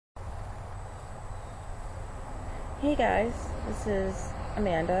Hey guys, this is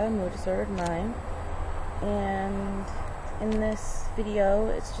Amanda, Mood Disordered Mind, and in this video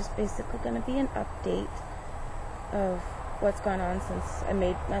it's just basically going to be an update of what's gone on since I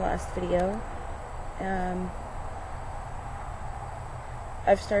made my last video.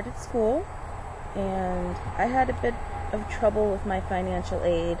 I've started school, and I had a bit of trouble with my financial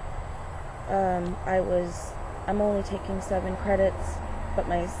aid. I'm only taking 7 credits, but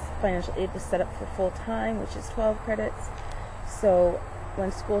my financial aid was set up for full time, which is 12 credits. So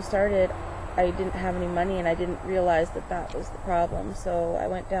when school started, I didn't have any money, and I didn't realize that that was the problem. So I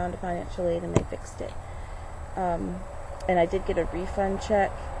went down to financial aid, and they fixed it. And I did get a refund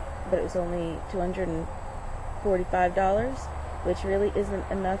check, but it was only $245, which really isn't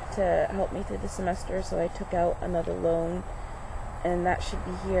enough to help me through the semester. So I took out another loan, and that should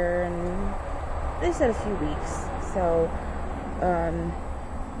be here in, they said, a few weeks. So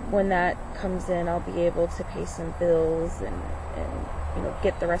when that comes in, I'll be able to pay some bills and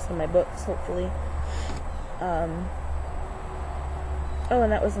get the rest of my books, hopefully. Oh,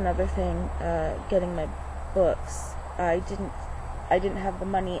 and that was another thing, getting my books. I didn't have the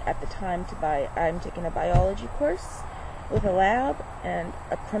money at the time to buy. I'm taking a biology course with a lab and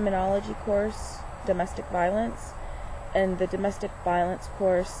a criminology course, domestic violence. And the domestic violence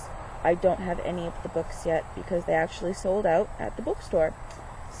course, I don't have any of the books yet because they actually sold out at the bookstore.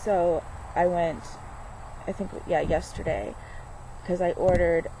 So I went, I think, yesterday, because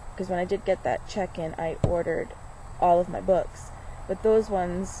when I did get that check-in, I ordered all of my books. But those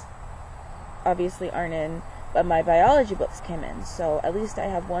ones obviously aren't in, but my biology books came in, so at least I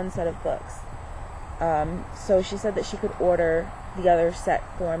have one set of books. So she said that she could order the other set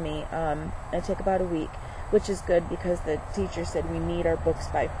for me. It'd take about a week, which is good because the teacher said we need our books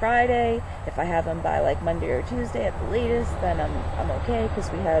by Friday. If I have them by like Monday or Tuesday at the latest, then I'm okay,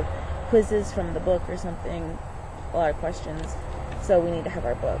 because we have quizzes from the book or something, a lot of questions, so we need to have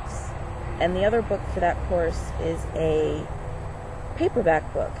our books. And the other book for that course is a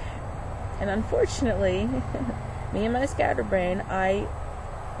paperback book. And unfortunately, me and my scatterbrain, I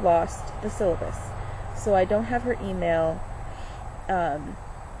lost the syllabus. So I don't have her email,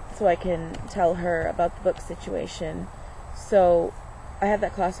 so I can tell her about the book situation. So I have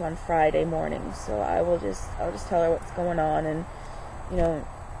that class on Friday morning, so I'll just tell her what's going on, and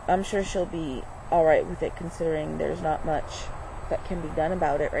I'm sure she'll be alright with it, considering there's not much that can be done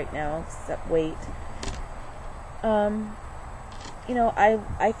about it right now except wait. I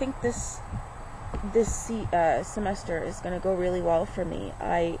think this semester is going to go really well for me.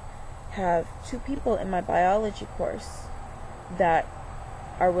 I have 2 people in my biology course that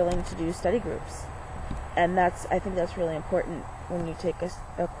are willing to do study groups, and I think that's really important when you take a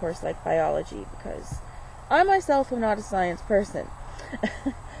course like biology, because I myself am not a science person.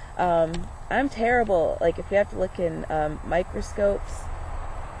 I'm terrible. Like, if we have to look in microscopes,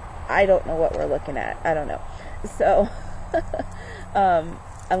 I don't know what we're looking at. I don't know. So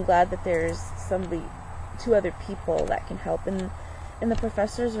I'm glad that there's 2 other people that can help, and the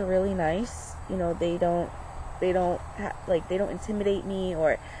professors are really nice. They don't intimidate me,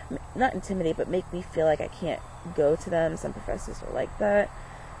 or not intimidate, but make me feel like I can't go to them. Some professors are like that.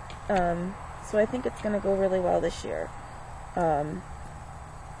 So I think it's going to go really well this year,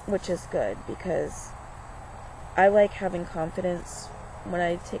 which is good, because I like having confidence when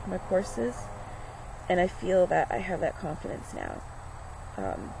I take my courses, and I feel that I have that confidence now.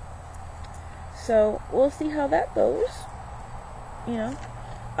 So we'll see how that goes.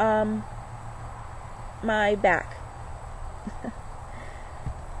 My back.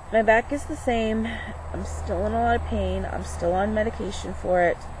 My back is the same. I'm still in a lot of pain. I'm still on medication for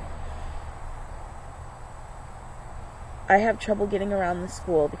it. I have trouble getting around the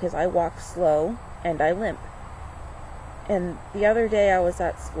school because I walk slow and I limp. And the other day I was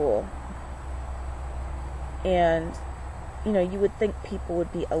at school, and you would think people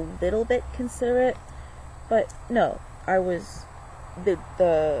would be a little bit considerate, but no. I was the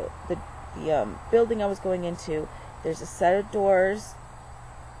building I was going into. There's a set of doors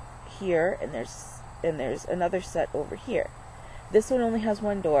here, and there's another set over here. This one only has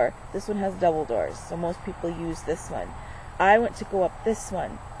one door. This one has double doors, so most people use this one. I went to go up this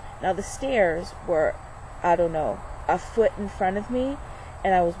one. Now the stairs were, I don't know, a foot in front of me,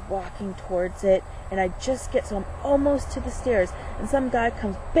 and I was walking towards it, and so I'm almost to the stairs, and some guy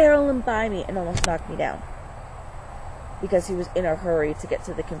comes barreling by me and almost knocked me down, because he was in a hurry to get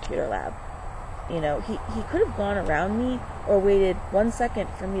to the computer lab. He could have gone around me or waited 1 second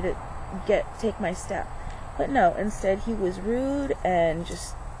for me to take my step. But no, instead he was rude and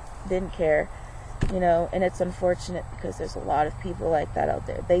just didn't care. And it's unfortunate because there's a lot of people like that out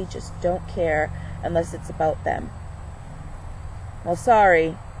there. They just don't care unless it's about them. Well,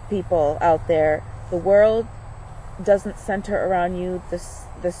 sorry, people out there. The world doesn't center around you. This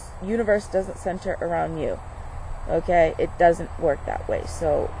universe doesn't center around you. Okay? It doesn't work that way.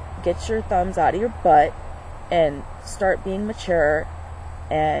 So get your thumbs out of your butt and start being mature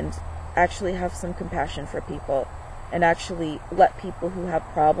and actually have some compassion for people and actually let people who have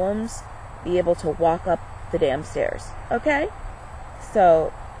problems be able to walk up the damn stairs. Okay?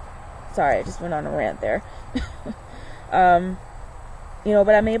 So, sorry, I just went on a rant there.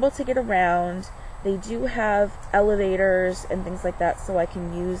 But I'm able to get around. They do have elevators and things like that, so I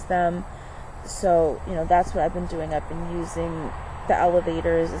can use them. So, that's what I've been doing. I've been using the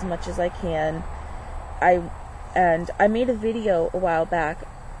elevators as much as I can. I made a video a while back.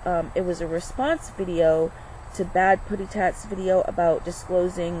 It was a response video to Bad Putty Tat's video about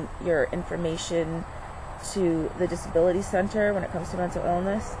disclosing your information to the Disability Center when it comes to mental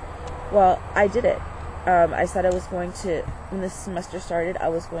illness. Well, I did it. I said I was going to, when this semester started, I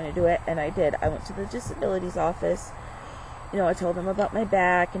was going to do it, and I did. I went to the disabilities office. I told them about my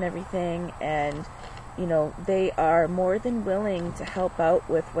back and everything, and, they are more than willing to help out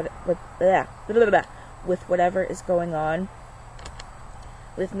with whatever is going on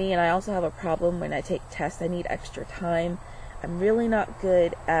with me. And I also have a problem when I take tests. I need extra time. I'm really not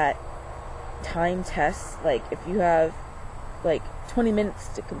good at time tests. Like, if you have, 20 minutes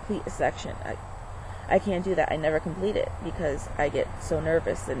to complete a section, I can't do that. I never complete it because I get so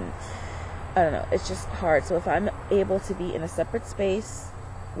nervous, and I don't know, it's just hard. So if I'm able to be in a separate space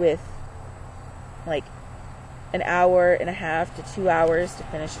with an hour and a half to 2 hours to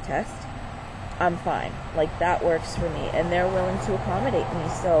finish a test, I'm fine. That works for me, and they're willing to accommodate me.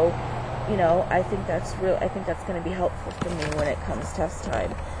 So, I think that's going to be helpful for me when it comes test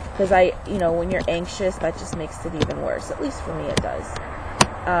time. Because when you're anxious, that just makes it even worse. At least for me, it does.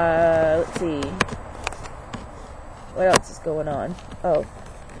 Let's see. What else is going on?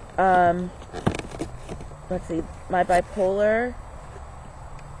 Let's see. My bipolar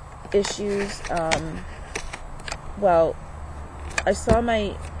issues. Well, I saw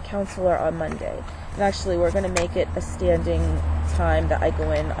my counselor on Monday. And actually, we're going to make it a standing time that I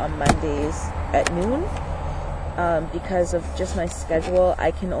go in on Mondays at noon. Because of just my schedule,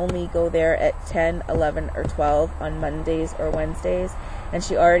 I can only go there at 10, 11, or 12 on Mondays or Wednesdays. And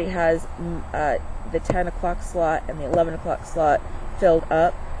she already has the 10 o'clock slot and the 11 o'clock slot filled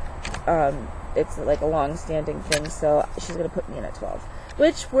up. It's a long-standing thing, so she's going to put me in at 12.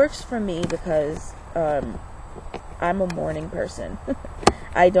 Which works for me because I'm a morning person.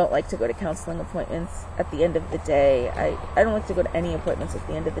 I don't like to go to counseling appointments at the end of the day. I don't like to go to any appointments at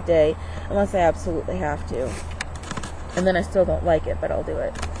the end of the day unless I absolutely have to. And then I still don't like it, but I'll do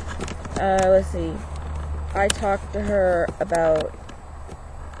it. Let's see. I talked to her about...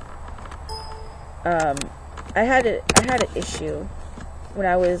 I had an issue when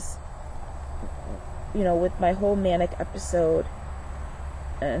I was, with my whole manic episode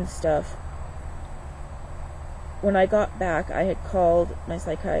and stuff. When I got back, I had called my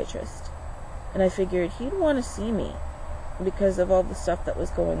psychiatrist, and I figured he'd want to see me because of all the stuff that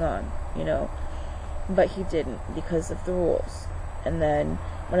was going on, but he didn't because of the rules. And then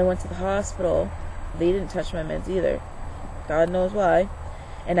when I went to the hospital, they didn't touch my meds either. God knows why.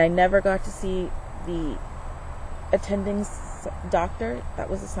 And I never got to see the attending doctor that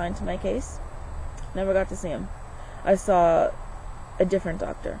was assigned to my case. Never got to see him. I saw a different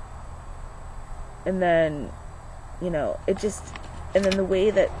doctor. And then, and then the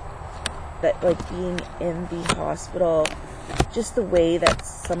way that being in the hospital, just the way that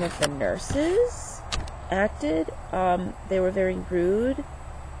some of the nurses acted, they were very rude.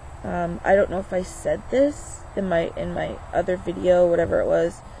 I don't know if I said this in my other video, whatever it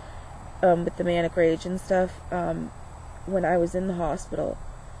was, with the manic rage and stuff. When I was in the hospital,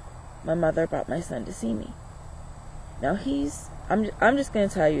 my mother brought my son to see me. Now I'm just going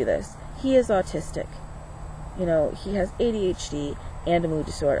to tell you this. He is autistic. He has ADHD and a mood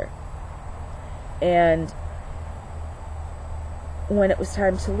disorder. And when it was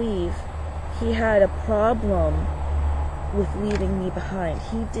time to leave, he had a problem with leaving me behind.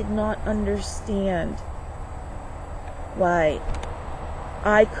 He did not understand why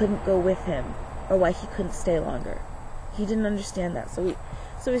I couldn't go with him or why he couldn't stay longer. He didn't understand that. So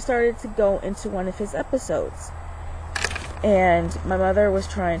we started to go into one of his episodes. And my mother was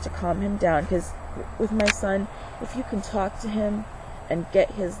trying to calm him down, because with my son, if you can talk to him and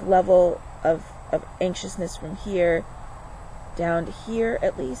get his level of anxiousness from here down to here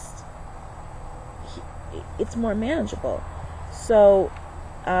at least, it's more manageable. So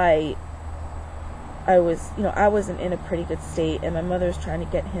I wasn't in a pretty good state, and my mother was trying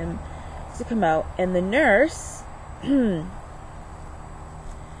to get him to come out, and the nurse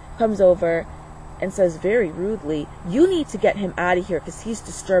comes over and says very rudely, "You need to get him out of here because he's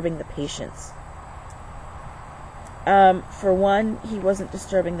disturbing the patients." For one, he wasn't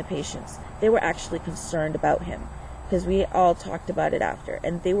disturbing the patients. They were actually concerned about him, because we all talked about it after,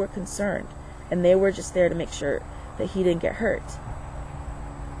 and they were concerned, and they were just there to make sure that he didn't get hurt.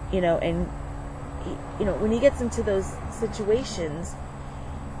 And when he gets into those situations,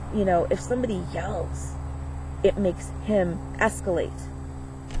 if somebody yells, it makes him escalate.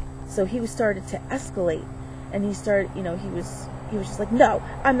 So he started to escalate, and he started, he was just like, "No,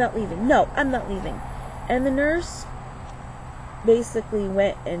 I'm not leaving. No, I'm not leaving." And the nurse basically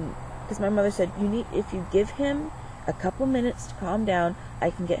went, and because my mother said, if you give him a couple minutes to calm down,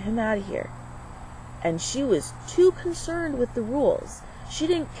 I can get him out of here. And she was too concerned with the rules. She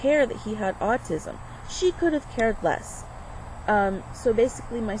didn't care that he had autism. She could have cared less. So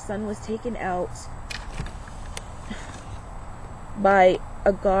basically my son was taken out by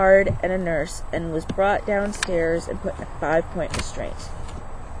a guard and a nurse and was brought downstairs and put in a 5-point restraint.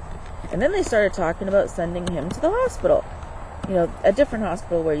 And then they started talking about sending him to the hospital, a different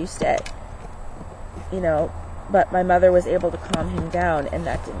hospital where you stay, but my mother was able to calm him down, and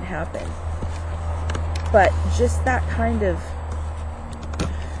that didn't happen. But just that kind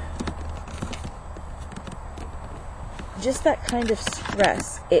of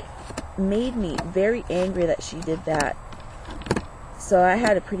stress, it made me very angry that she did that. So I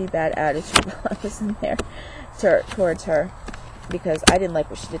had a pretty bad attitude while I was in there towards her, because I didn't like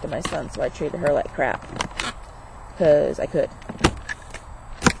what she did to my son, so I treated her like crap, because I could.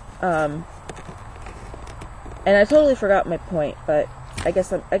 And I totally forgot my point, but I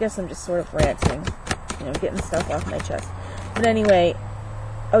guess I'm just sort of ranting, getting stuff off my chest. But anyway,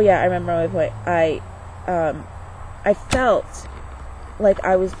 oh yeah, I remember my point. I felt like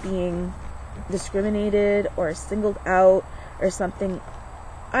I was being discriminated or singled out or something.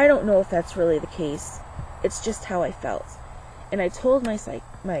 I don't know if that's really the case. It's just how I felt. And I told my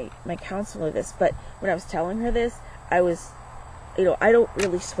counselor this, but when I was telling her this, I was, I don't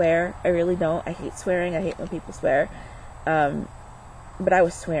really swear. I really don't. I hate swearing. I hate when people swear. But I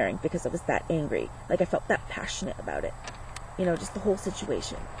was swearing because I was that angry. Like, I felt that passionate about it. Just the whole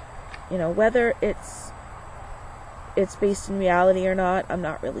situation. Whether it's based in reality or not, I'm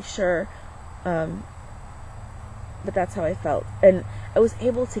not really sure. But that's how I felt. And I was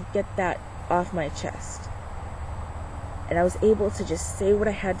able to get that off my chest. And I was able to just say what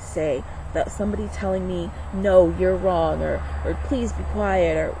I had to say without somebody telling me, "No, you're wrong," or "Please be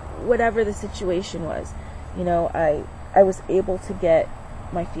quiet," or whatever the situation was. I was able to get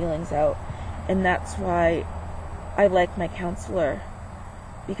my feelings out. And that's why I like my counselor,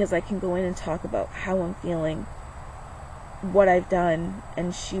 because I can go in and talk about how I'm feeling, what I've done,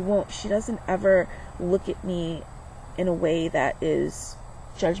 and she doesn't ever look at me in a way that is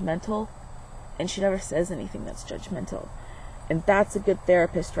judgmental, and she never says anything that's judgmental. And that's a good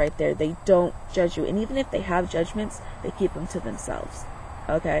therapist right there. They don't judge you, and even if they have judgments, they keep them to themselves.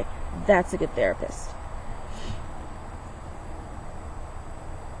 Okay? That's a good therapist.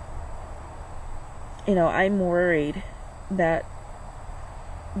 I'm worried that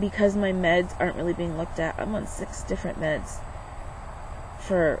because my meds aren't really being looked at, I'm on 6 different meds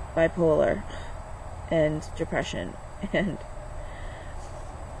for bipolar and depression, and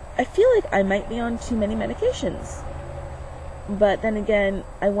I feel like I might be on too many medications. But then again,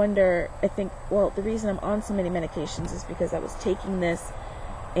 I think, the reason I'm on so many medications is because I was taking this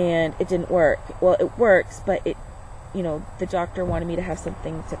and it didn't work. Well, it works, but the doctor wanted me to have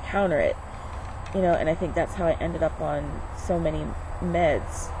something to counter it, and I think that's how I ended up on so many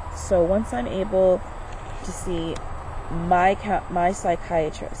meds. So once I'm able to see my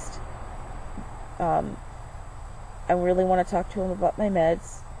psychiatrist, I really want to talk to him about my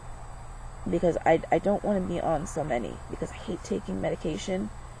meds, because I don't want to be on so many, because I hate taking medication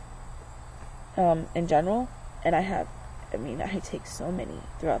in general, and I take so many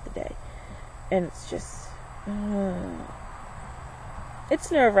throughout the day, and it's just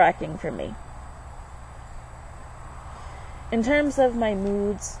it's nerve-wracking for me. In terms of my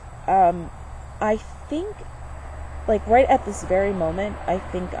moods, I think, like, right at this very moment, I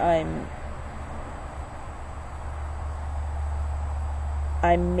think I'm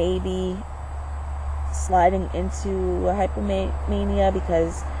maybe sliding into a hypomania,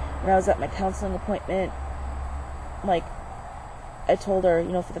 because when I was at my counseling appointment, like, I told her,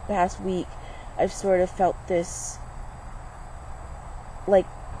 for the past week, I've sort of felt this, like,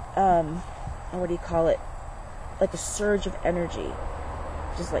 what do you call it? Like a surge of energy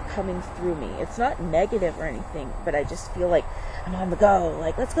just like coming through me. It's not negative or anything, but I just feel like I'm on the go,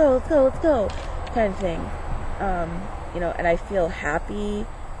 like let's go kind of thing. And I feel happy,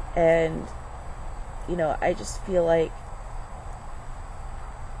 And, you know, I just feel like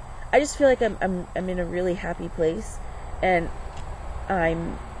I'm in a really happy place, and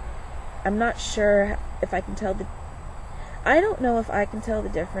I'm not sure if I can tell I don't know if I can tell the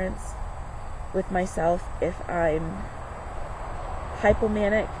difference with myself if I'm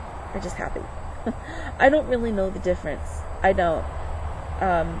hypomanic or just happy. I don't really know the difference. I don't.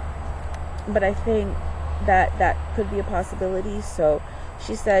 But I think that could be a possibility. So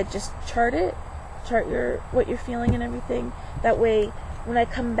she said, just chart what you're feeling and everything. That way, when I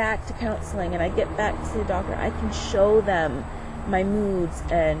come back to counseling and I get back to the doctor, I can show them my moods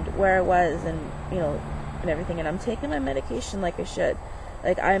and where I was, and, you know, and everything. And I'm taking my medication like I should.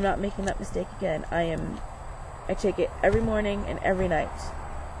 Like, I am not making that mistake again. I take it every morning and every night,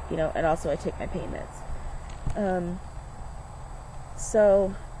 you know, and also I take my pain meds.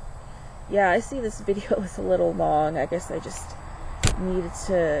 So, yeah, I see this video is a little long. I guess I just needed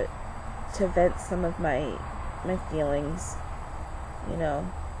to vent some of my feelings, you know.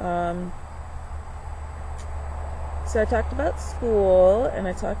 So I talked about school, and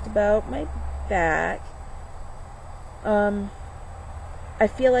I talked about my back. I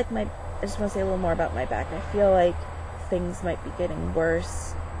feel like I just want to say a little more about my back. I feel like things might be getting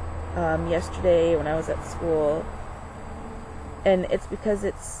worse. Yesterday when I was at school, and it's because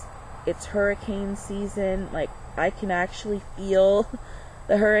it's hurricane season. Like, I can actually feel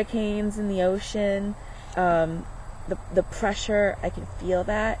the hurricanes in the ocean. The pressure, I can feel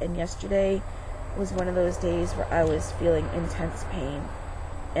that. And yesterday was one of those days where I was feeling intense pain,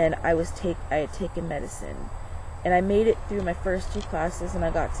 and I had taken medicine, and I made it through my first 2 classes, and I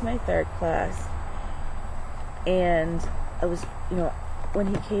got to my 3rd class, and I was, you know, when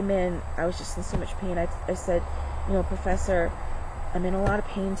he came in, I was just in so much pain. I said, you know, Professor, I'm in a lot of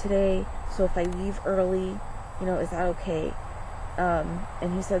pain today, so if I leave early, you know, is that okay?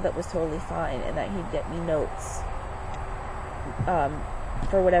 And he said that was totally fine, and that he'd get me notes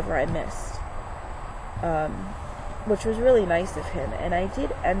for whatever I missed, which was really nice of him. And I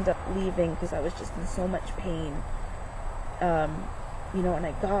did end up leaving because I was just in so much pain, you know, and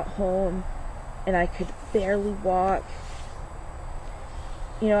I got home and I could barely walk.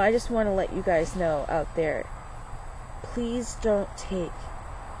 You know, I just want to let you guys know out there, please don't take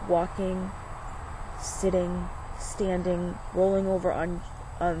walking, sitting, standing, rolling over on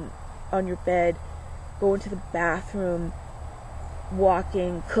your bed, going to the bathroom,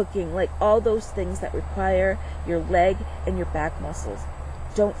 walking, cooking, like all those things that require your leg and your back muscles.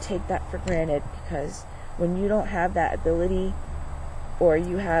 Don't take that for granted, because when you don't have that ability, or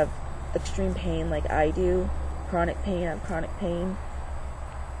you have extreme pain like I do, chronic pain,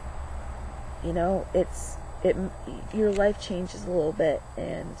 you know, your life changes a little bit,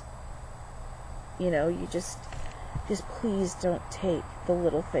 and, you know, you just please don't take the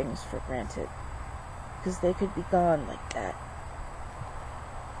little things for granted, because they could be gone like that,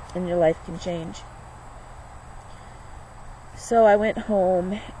 and your life can change. So I went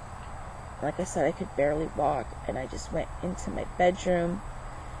home. Like I said, I could barely walk, and I just went into my bedroom,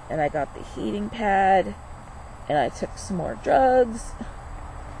 and I got the heating pad, and I took some more drugs.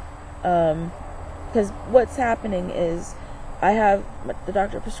 Because what's happening is the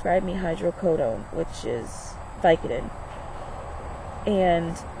doctor prescribed me hydrocodone, which is Vicodin,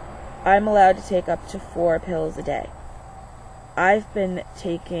 and I'm allowed to take up to 4 pills a day. I've been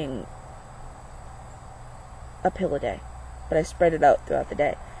taking a pill a day, but I spread it out throughout the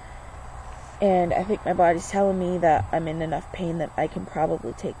day. And I think my body's telling me that I'm in enough pain that I can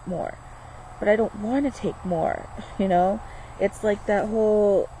probably take more. But I don't want to take more, you know? It's like that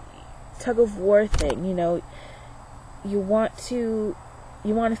whole tug of war thing, you know? You want to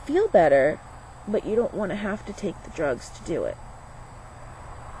feel better, but you don't want to have to take the drugs to do it.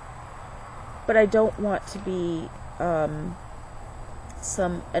 But I don't want to be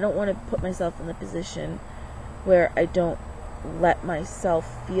I don't want to put myself in the position where I don't let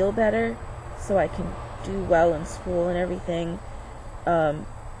myself feel better so I can do well in school and everything,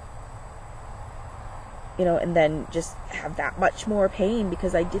 you know, and then just have that much more pain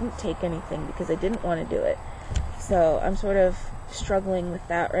because I didn't take anything, because I didn't want to do it. So I'm sort of struggling with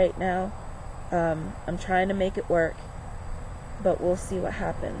that right now. I'm trying to make it work, but we'll see what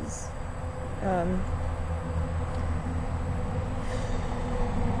happens.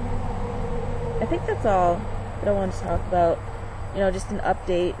 I think that's all that I wanted to talk about. You know, just an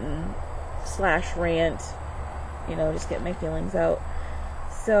update and / rant. You know, just get my feelings out.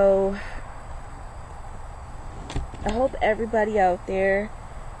 So I hope everybody out there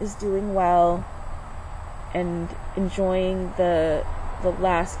is doing well and enjoying the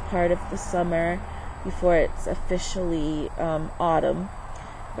last part of the summer before it's officially autumn.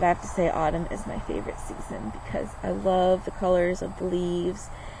 But I have to say autumn is my favorite season because I love the colors of the leaves.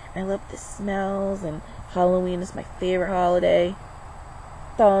 I love the smells, and Halloween is my favorite holiday.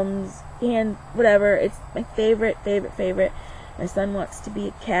 Thumbs, and whatever. It's my favorite. My son wants to be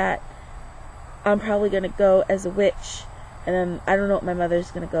a cat. I'm probably going to go as a witch. And then I don't know what my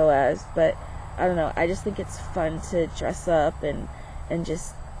mother's going to go as, but I don't know. I just think it's fun to dress up and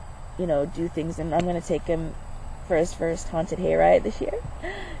just, you know, do things. And I'm going to take him for his first haunted hayride this year.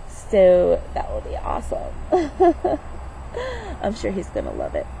 So that will be awesome. I'm sure he's going to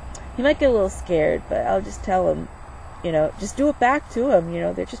love it. He might get a little scared, but I'll just tell him, you know, just do it back to him. You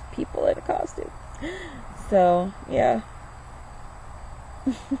know, they're just people in a costume. So, yeah.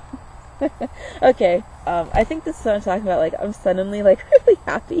 Okay, I think this is what I'm talking about. Like, I'm suddenly, like, really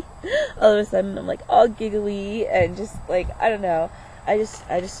happy. All of a sudden, I'm, like, all giggly and just, like, I don't know. I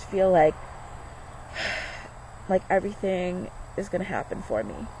just feel like everything is going to happen for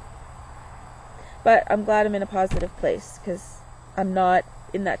me. But I'm glad I'm in a positive place because I'm not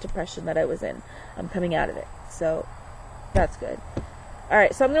in that depression that I was in. I'm coming out of it. So, that's good.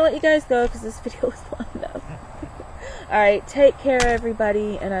 Alright, so I'm going to let you guys go because this video is long enough. Alright, take care,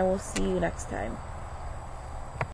 everybody, and I will see you next time.